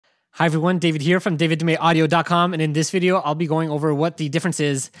Hi everyone, David here from daviddumaiaudio.com, and in this video I'll be going over what the difference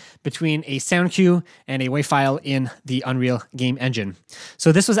is between a sound cue and a WAV file in the Unreal game engine.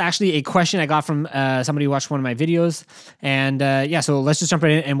 So this was actually a question I got from somebody who watched one of my videos, and yeah, so let's just jump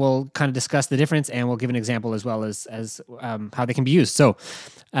right in and we'll kind of discuss the difference, and we'll give an example as well as how they can be used. So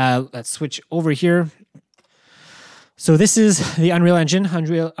let's switch over here. So this is the Unreal Engine,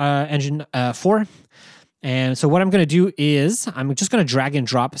 Engine 4. And so what I'm going to do is I'm just going to drag and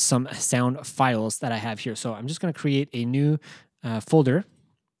drop some sound files that I have here. So I'm just going to create a new folder.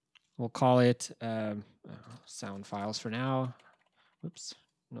 We'll call it sound files for now. Whoops,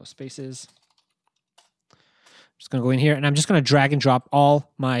 no spaces. I'm just going to go in here and I'm just going to drag and drop all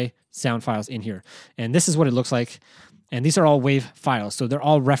my sound files in here. And this is what it looks like. And these are all WAV files. So they're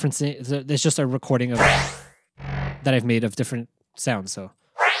all referencing, there's just a recording of that I've made of different sounds. So.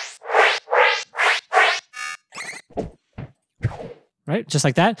 Right, just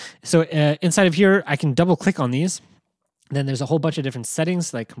like that. So inside of here, I can double click on these. Then there's a whole bunch of different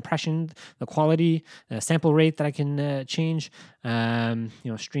settings like compression, the quality, sample rate that I can change.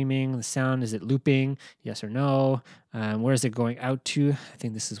 Streaming, the sound, is it looping? Yes or no? Where is it going out to? I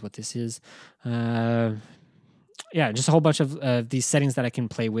think this is what this is. Yeah, just a whole bunch of these settings that I can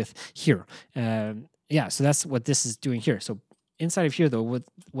play with here. Yeah, so that's what this is doing here. So inside of here, though,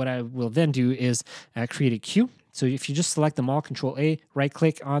 what I will then do is create a cue. So if you just select them all, Control A, right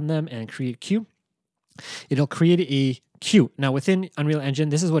click on them and create cue, it'll create a cue. Now within Unreal Engine,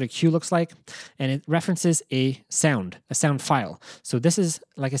 this is what a cue looks like, and it references a sound file. So this is,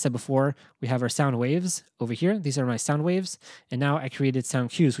 like I said before, we have our sound waves over here. These are my sound waves, and now I created sound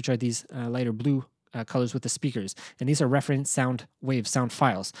cues, which are these lighter blue colors with the speakers, and these are reference sound waves, sound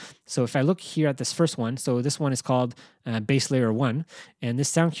files. So if I look here at this first one, so this one is called base layer 1, and this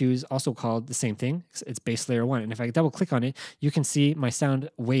sound cue is also called the same thing. It's base layer 1, and if I double click on it, you can see my sound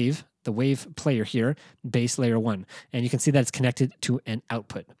wave, the wave player here, base layer 1, and you can see that it's connected to an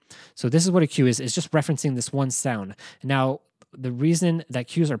output. So this is what a cue is. It's just referencing this one sound. Now the reason that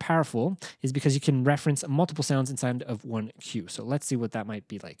cues are powerful is because you can reference multiple sounds inside of one cue. So let's see what that might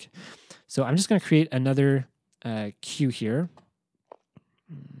be like. So I'm just going to create another cue here.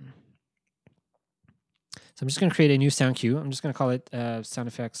 So I'm just going to create a new sound cue. I'm just going to call it sound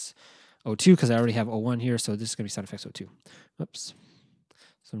effects 02 because I already have 01 here. So this is going to be sound effects 02. Oops.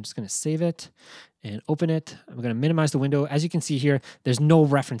 So I'm just going to save it and open it. I'm going to minimize the window. As you can see here, there's no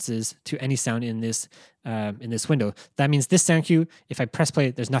references to any sound in this window. That means this sound cue, if I press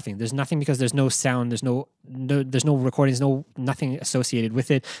play, there's nothing. There's nothing because there's no sound. There's no recordings. Nothing associated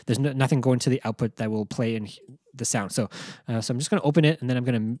with it. There's nothing going to the output that will play in the sound. So I'm just going to open it, and then I'm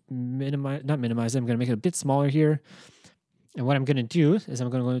going to not minimize it. I'm going to make it a bit smaller here. And what I'm going to do is I'm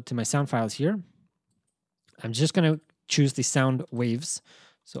going to go to my sound files here. I'm just going to choose the sound waves.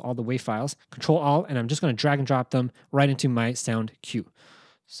 So all the WAV files, Control Alt, and I'm just going to drag and drop them right into my sound cue.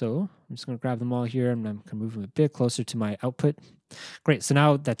 So I'm just going to grab them all here, and I'm going to move them a bit closer to my output. Great. So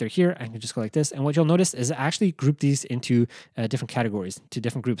now that they're here, I can just go like this. And what you'll notice is I actually group these into different categories, to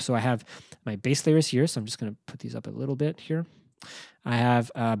different groups. So I have my base layers here. So I'm just going to put these up a little bit here. I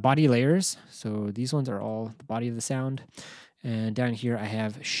have body layers. So these ones are all the body of the sound. And down here, I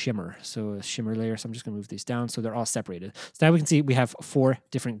have shimmer. So a shimmer layer. So I'm just going to move these down so they're all separated. So now we can see we have 4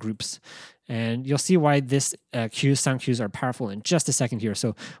 different groups. And you'll see why this sound cues are powerful in just a second here.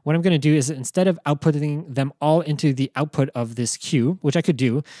 So what I'm going to do is instead of outputting them all into the output of this cue, which I could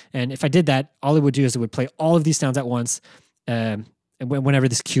do, and if I did that, all it would do is it would play all of these sounds at once whenever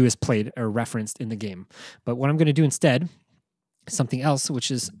this cue is played or referenced in the game. But what I'm going to do instead, something else, which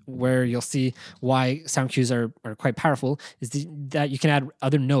is where you'll see why sound cues are quite powerful, is that you can add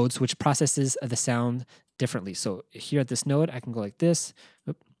other nodes which processes the sound differently. So here at this node, I can go like this.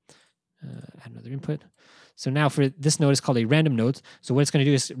 Add another input. So now for this node is called a random node. So what it's going to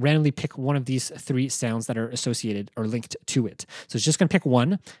do is randomly pick one of these 3 sounds that are associated or linked to it. So it's just going to pick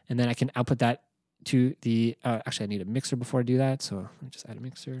one, and then I can output that to the, actually I need a mixer before I do that. So let me just add a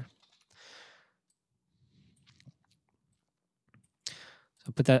mixer.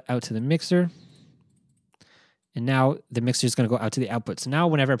 So put that out to the mixer. And now the mixer is going to go out to the output. So now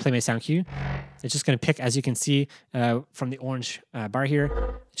whenever I play my sound cue, it's just going to pick, as you can see from the orange bar here,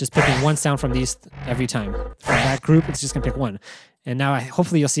 it's just picking one sound from these every time. From that group, it's just going to pick one. And now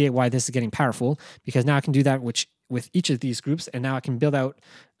hopefully you'll see why this is getting powerful, because now I can do that with each of these groups. And now I can build out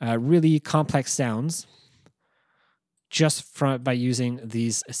really complex sounds just by using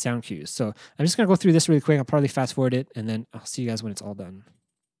these sound cues. So I'm just going to go through this really quick. I'll probably fast forward it, and then I'll see you guys when it's all done.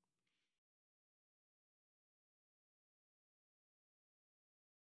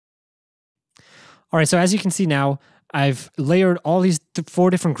 All right, so as you can see now, I've layered all these 4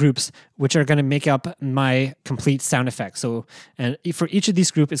 different groups, which are going to make up my complete sound effect. So, and for each of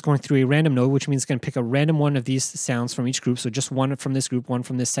these groups, it's going through a random node, which means it's going to pick a random one of these sounds from each group. So just one from this group, one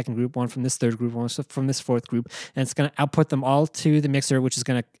from this second group, one from this third group, one from this fourth group, and it's going to output them all to the mixer, which is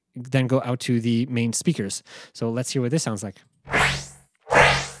going to then go out to the main speakers. So let's hear what this sounds like.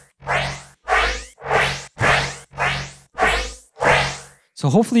 So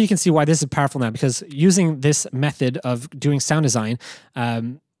hopefully you can see why this is powerful now, because using this method of doing sound design,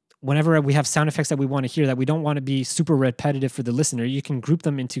 whenever we have sound effects that we want to hear that we don't want to be super repetitive for the listener, you can group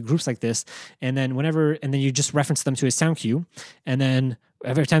them into groups like this, and then you just reference them to a sound cue, and then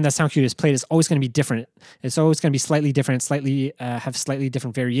every time that sound cue is played, it's always going to be different. It's always going to be slightly different, have slightly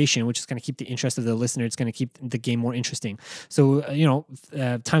different variation, which is going to keep the interest of the listener. It's going to keep the game more interesting. So,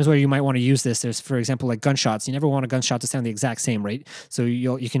 times where you might want to use this, there's, for example, like gunshots. You never want a gunshot to sound the exact same, right? So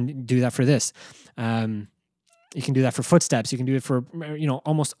you can do that for this. You can do that for footsteps. You can do it for,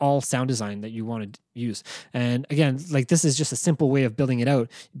 almost all sound design that you want to use. And again, like this is just a simple way of building it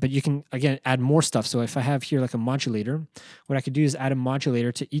out, but you can, again, add more stuff. So if I have here like a modulator, what I could do is add a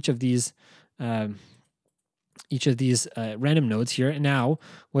modulator to each of these random nodes here. And now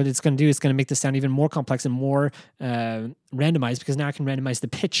what it's going to do is going to make the sound even more complex and more randomized, because now I can randomize the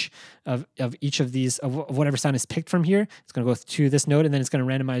pitch of each of these, of whatever sound is picked from here. It's going to go to this node, and then it's going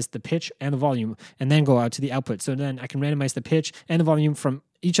to randomize the pitch and the volume, and then go out to the output. So then I can randomize the pitch and the volume from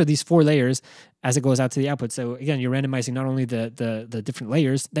each of these 4 layers as it goes out to the output. So again, you're randomizing not only the different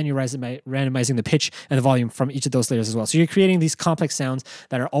layers, then you're randomizing the pitch and the volume from each of those layers as well. So you're creating these complex sounds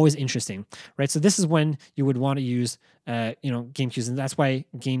that are always interesting, right? So this is when you would want to use, game cues, and that's why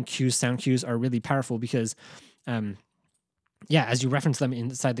game cues, sound cues are really powerful, because, as you reference them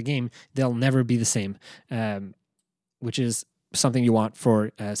inside the game, they'll never be the same, which is something you want for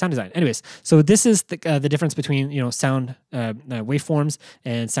sound design. Anyways, so this is the difference between sound waveforms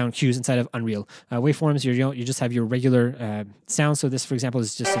and sound cues inside of Unreal. Waveforms, you just have your regular sound. So this, for example,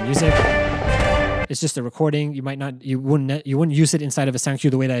 is just some music. It's just a recording. You wouldn't use it inside of a sound cue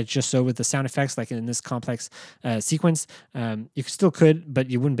the way that I just showed with the sound effects, like in this complex sequence. You still could, but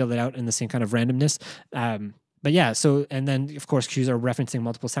you wouldn't build it out in the same kind of randomness. But yeah, so, and then of course cues are referencing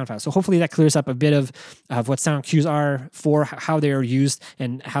multiple sound files. So hopefully that clears up a bit of what sound cues are for, how they are used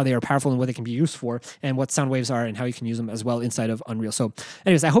and how they are powerful and what they can be used for, and what sound waves are and how you can use them as well inside of Unreal. So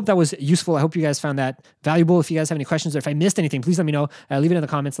anyways, I hope that was useful. I hope you guys found that valuable. If you guys have any questions, or if I missed anything, please let me know. Leave it in the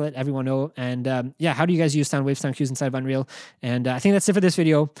comments, let everyone know. And how do you guys use sound waves, sound cues inside of Unreal? And I think that's it for this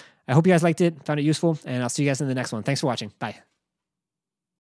video. I hope you guys liked it, found it useful, and I'll see you guys in the next one. Thanks for watching. Bye.